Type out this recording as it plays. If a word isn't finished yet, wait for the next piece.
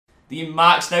the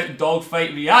maxed out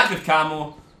Dogfight reactive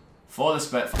camo for the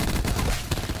Spitfire.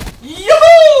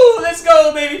 Yoo-hoo! Let's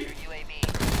go, baby!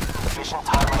 Mission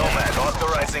time nomad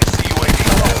authorizing CUAV.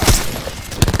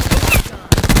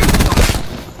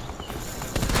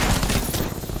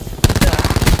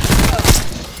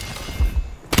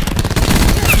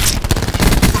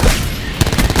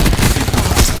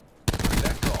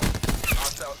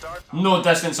 No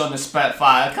distance on the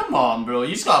Spitfire. Come on, bro.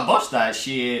 You just gotta bust that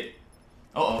shit.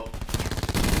 Uh-oh.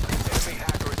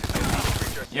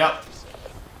 Yep.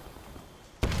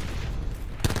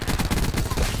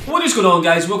 What is going on,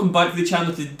 guys? Welcome back to the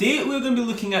channel. Today we're going to be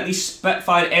looking at the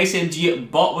Spitfire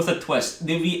SMG, but with a twist.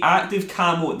 The reactive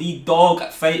camo, the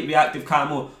Dogfight reactive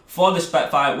camo for the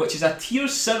Spitfire, which is a tier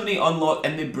 70 unlock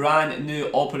in the brand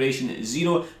new Operation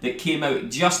Zero that came out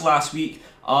just last week.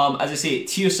 As I say,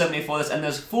 tier 70 for this, and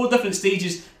there's 4 different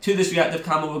stages to this reactive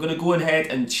camo. We're going to go ahead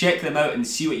and check them out and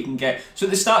see what you can get. So at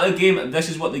the start of the game, this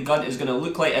is what the gun is going to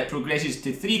look like. It progresses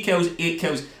to 3 kills, 8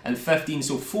 kills, and 15.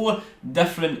 So 4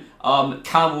 different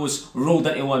camos rolled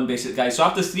into one, basically, guys. So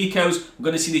after 3 kills, we're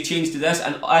going to see the change to this,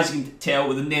 and as you can tell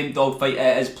with the name Dogfight,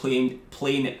 it is plain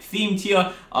themed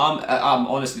here. I'm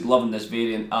honestly loving this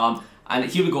variant. And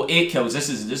here we go, 8 kills. This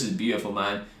is beautiful,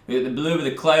 man. We got the blue with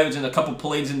the clouds and a couple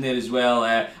planes in there as well.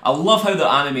 I love how they're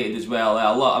animated as well.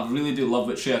 I really do love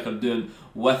what Shrek are doing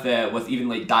with even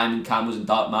like diamond camos and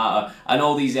dark matter and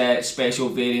all these special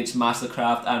variants,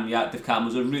 mastercraft and reactive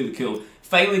camos are really cool.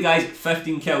 Finally, guys,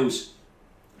 15 kills.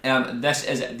 This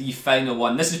is the final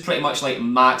one. This is pretty much like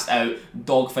maxed out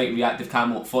Dogfight reactive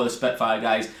camo for the Spitfire,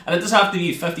 guys. And it doesn't have to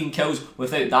be 15 kills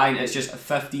without dying. It's just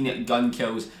 15 gun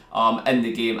kills in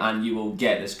the game, and you will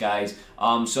get this, guys.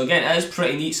 So again, it is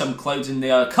pretty neat. Some clouds in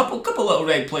there, a couple little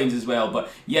red planes as well.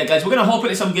 But yeah, guys, we're gonna hop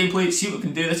into some gameplay, see what we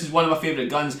can do. This is one of my favourite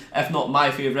guns, if not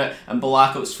my favourite, and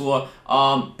Black Ops 4.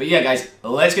 But yeah, guys,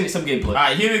 let's get into some gameplay.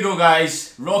 Alright, here we go,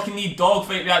 guys. Rocking the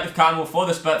Dogfight reactive camo for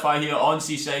the Spitfire here on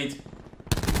Seaside.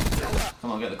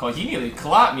 Come on, get the call. He nearly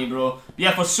clapped me, bro. But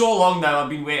yeah, for so long now, I've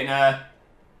been waiting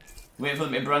for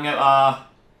them to bring out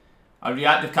a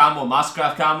reactive camo,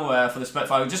 mastercraft camo for the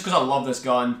Spitfire, just because I love this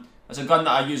gun. It's a gun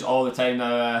that I use all the time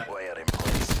now.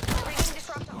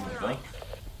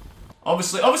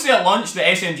 Obviously at launch the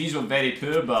SMGs were very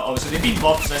poor, but obviously they've been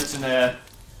buffed since and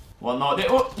whatnot.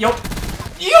 Oh, yup.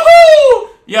 Yoo-hoo!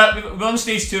 Yeah, we're on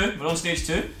stage 2. We're on stage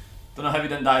 2. Don't know how we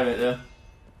didn't die right there.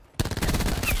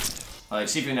 Alright,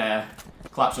 see if we can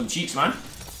clap some cheeks, man.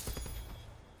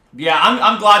 But yeah,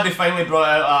 I'm glad they finally brought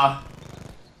out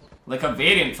like a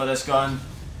variant for this gun.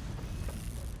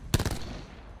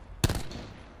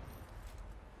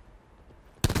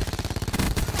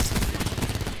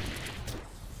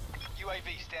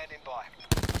 UAV standing by.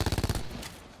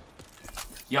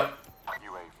 Yep.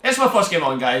 It's my first game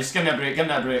on, guys. Give me a break, give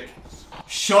me a break.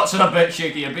 Shots are a bit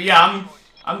shaky, but yeah,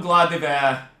 I'm glad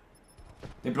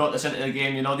they brought this into the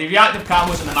game, you know. The reactive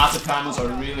camos and the massive camos are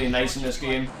really nice in this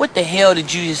game. What the hell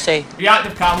did you just say?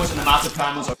 Reactive camos and the massive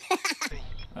camos are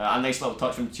a nice little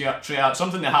touch from Treyarch.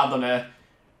 Something they have done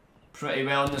pretty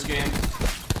well in this game.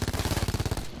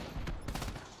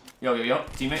 Yo,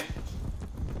 teammate.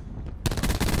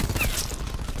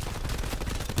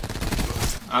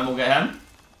 And we'll get him.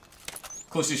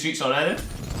 Close to streaks already.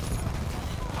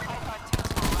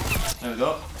 There we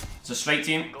go. It's a strike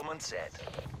team.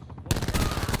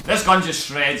 This gun just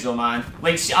shreds though, man.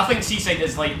 Like, I think Seaside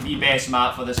is like the best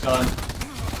map for this gun.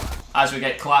 As we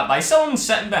get clapped by someone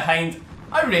sitting behind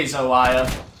a razor wire.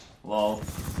 Lol.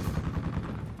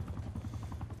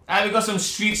 And we got some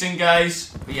streaks in,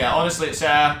 guys. But yeah, honestly, it's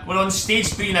we're on stage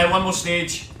 3 now. One more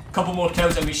stage, couple more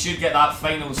kills, and we should get that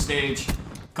final stage.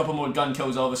 Couple more gun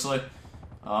kills, obviously.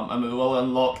 And we will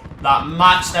unlock that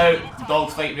maxed out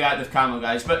Dogfight reactive camo,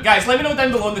 guys. But guys, let me know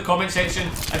down below in the comment section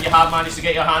if you have managed to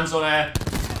get your hands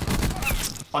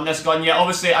on this gun yet.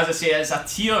 Obviously, as I say, it's a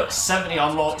tier 70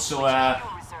 unlock, so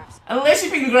unless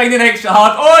you've been grinding extra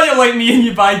hard, or you're like me and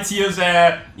you buy tiers,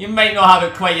 you might not have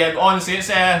it quite yet. But honestly, it's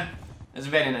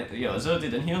very nice. Yo, is there a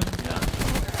dude in here? Yeah.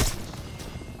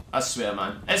 I swear,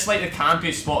 man. It's like the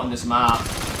campiest spot on this map.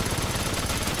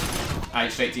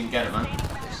 Alright, straight team, get it, man.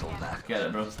 Get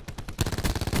it, bro.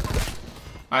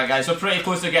 Alright, guys, we're pretty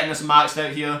close to getting this maxed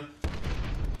out here.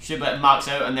 Should be maxed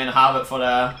out and then have it for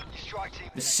the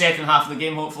second half of the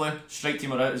game, hopefully. Strike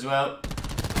team are out as well.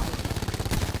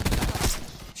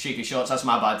 Shaky shots, that's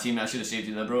my bad teammate. I should have saved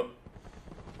you there, bro.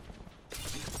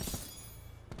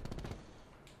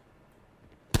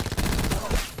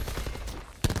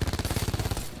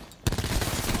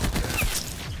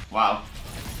 Wow.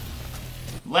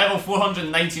 Level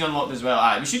 419 unlocked as well.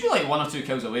 Alright, we should be like 1 or 2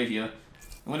 kills away here.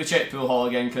 I'm going to check pool hall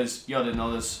again because you already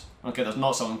know this. Okay, there's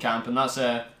not someone camping. That's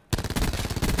I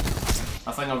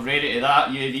think I'm ready to that.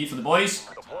 UAV for the boys.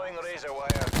 Deploying razor wire.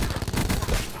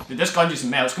 Dude, this gun just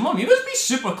melts. Come on, you must be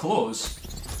super close.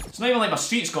 It's not even like my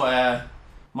street's got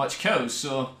much kills,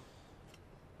 so...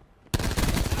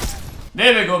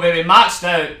 There we go, baby. Maxed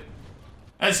out.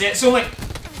 That's it. So, like...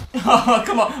 Oh,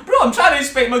 come on. Bro, I'm trying to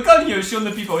inspect my gun here, showing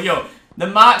the people. Yo, the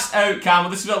maxed out camo.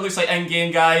 This is what it looks like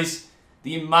in-game, guys.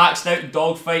 The maxed out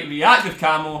Dogfight reactive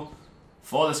camo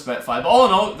for the Spitfire. But all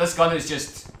in all, this gun is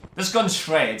just... This gun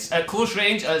shreds. At close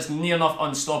range, it's near enough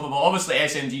unstoppable. Obviously,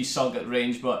 SMGs suck at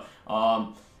range, but...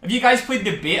 Have you guys played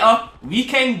the beta?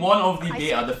 Weekend 1 of the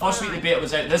beta. The first week the beta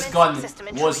was out. This gun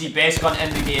was the best gun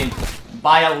in the game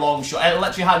by a long shot. It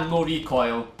literally had no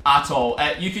recoil at all.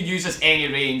 You could use this any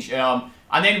range. And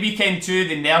then weekend 2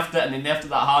 they nerfed it, and they nerfed it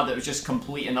that hard that it was just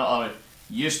complete and utter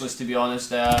useless, to be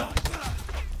honest.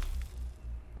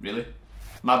 Really?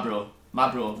 My bro.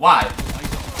 Why?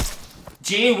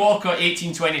 J Walker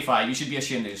 1825, you should be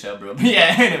ashamed of yourself, bro. But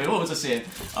yeah, anyway, what was I saying?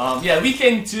 Yeah,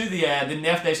 weekend 2, they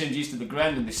nerfed SMGs to the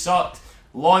ground and they sucked.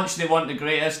 Launch, they weren't the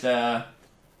greatest,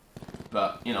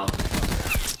 but, you know.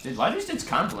 Dude, why are these dudes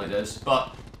camping like this?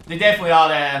 But, they definitely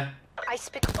are, I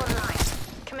speak online.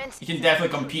 you can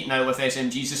definitely compete now with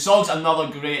SMGs. The SOG's another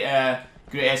great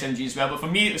SMG as well, but for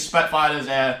me, the Spitfire is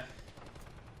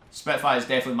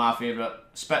definitely my favourite.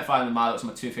 Spitfire and the Mallet's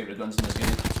my 2 favourite guns in this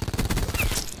game.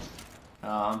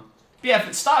 But yeah, if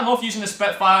it's starting off using the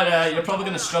Spitfire, you're probably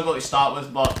going to struggle to start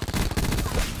with, but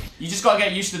you just got to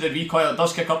get used to the recoil. It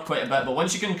does kick up quite a bit, but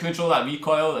once you can control that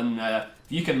recoil and if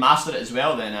you can master it as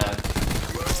well, then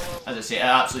as I say, it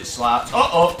absolutely slaps.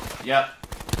 Yep.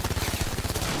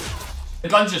 The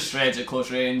gun just shreds at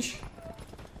close range.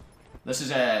 This is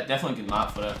definitely a good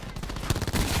map for it.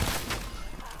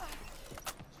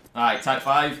 Alright, TAC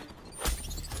 5.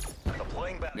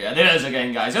 Yeah, there it is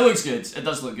again, guys. It looks good. It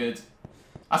does look good.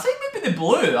 I think maybe the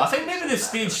blue. I think maybe the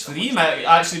stage 3 might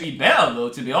actually be better, though,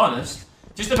 to be honest.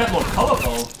 Just a bit more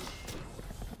colourful.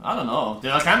 I don't know.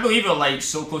 Dude, I can't believe we're, like,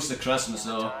 so close to Christmas,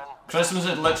 though. Christmas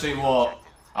is literally, what,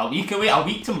 a week away? A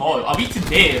week tomorrow. A week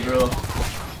today, bro.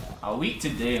 A week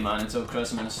today, man, until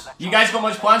Christmas. You guys got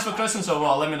much plans for Christmas or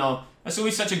what? Let me know. It's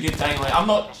always such a good time. Like, I'm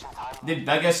not the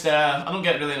biggest, I don't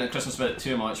get really into Christmas spirit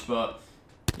too much, but,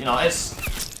 you know, it's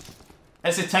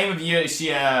a time of year to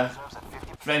see,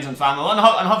 friends and family, and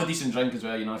have a decent drink as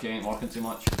well, you know, if you ain't working too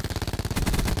much.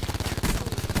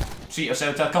 Treat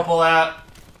yourself to a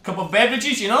couple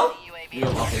beverages, you know? You're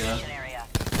lucky there.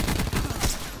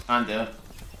 And there.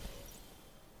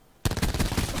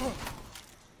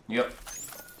 Yep.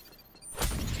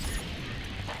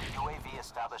 UAV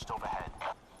established overhead.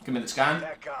 Give me the scan.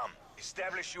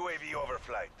 Establish UAV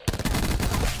overflight.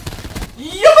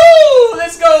 Yoo-hoo!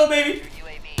 Let's go, baby!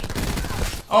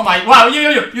 Oh my, wow,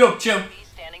 yo, chill.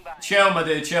 Chill, my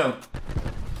dude, chill. In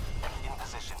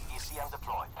position, ECM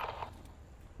deployed.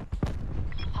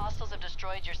 Hostiles have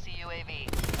destroyed your CUAV.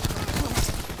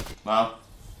 Wow.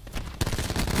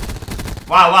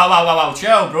 Wow,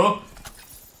 chill, bro.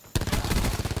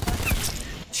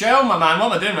 Chill, my man,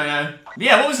 what am I doing right now? But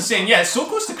yeah, what was I saying? Yeah, it's so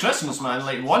close to Christmas, man,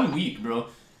 like 1 week, bro.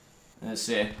 Let's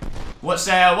see. What's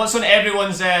on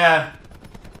everyone's,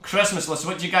 Christmas list?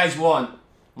 What do you guys want?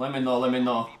 Let me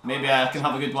know. Maybe I can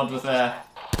have a good word with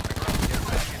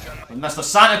Mr.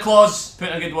 Santa Claus. Put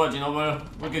in a good word, you know,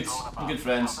 we're good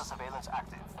friends.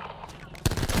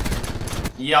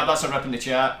 Yeah, that's a rip in the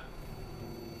chat.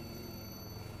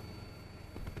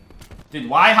 Dude,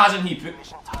 why hasn't he put...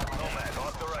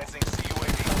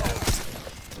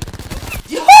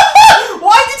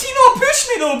 Why did he not push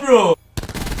me though, bro?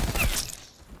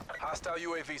 Hostile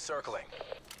UAV circling.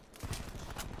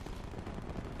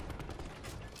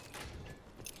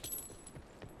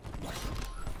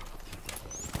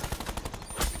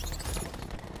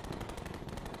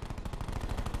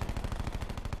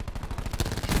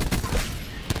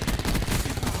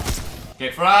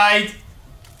 Get fried.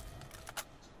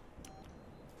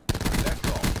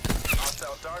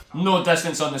 No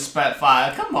distance on the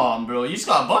Spitfire. Come on, bro. You just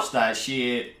gotta bust that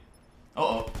shit.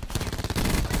 Uh-oh.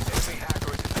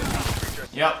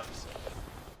 Yep.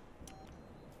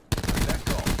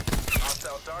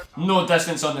 No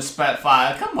distance on the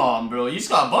Spitfire. Come on, bro. You just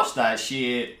gotta bust that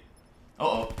shit.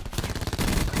 Uh-oh.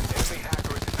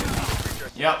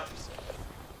 Yep.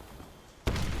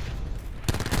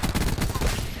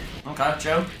 Okay,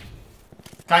 chill.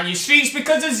 Can't use streaks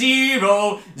because of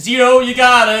zero. Zero, you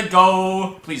gotta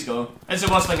go. Please go. It's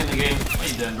the worst thing in the game. What are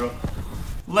you doing, bro?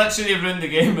 Literally ruined the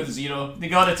game with zero. They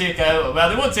gotta take it out. Well,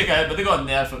 they won't take it out, but they gotta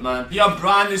nerf it, man. If you're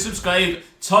brand new, subscribe,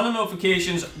 ton of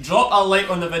notifications, drop a like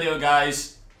on the video,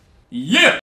 guys. Yeah!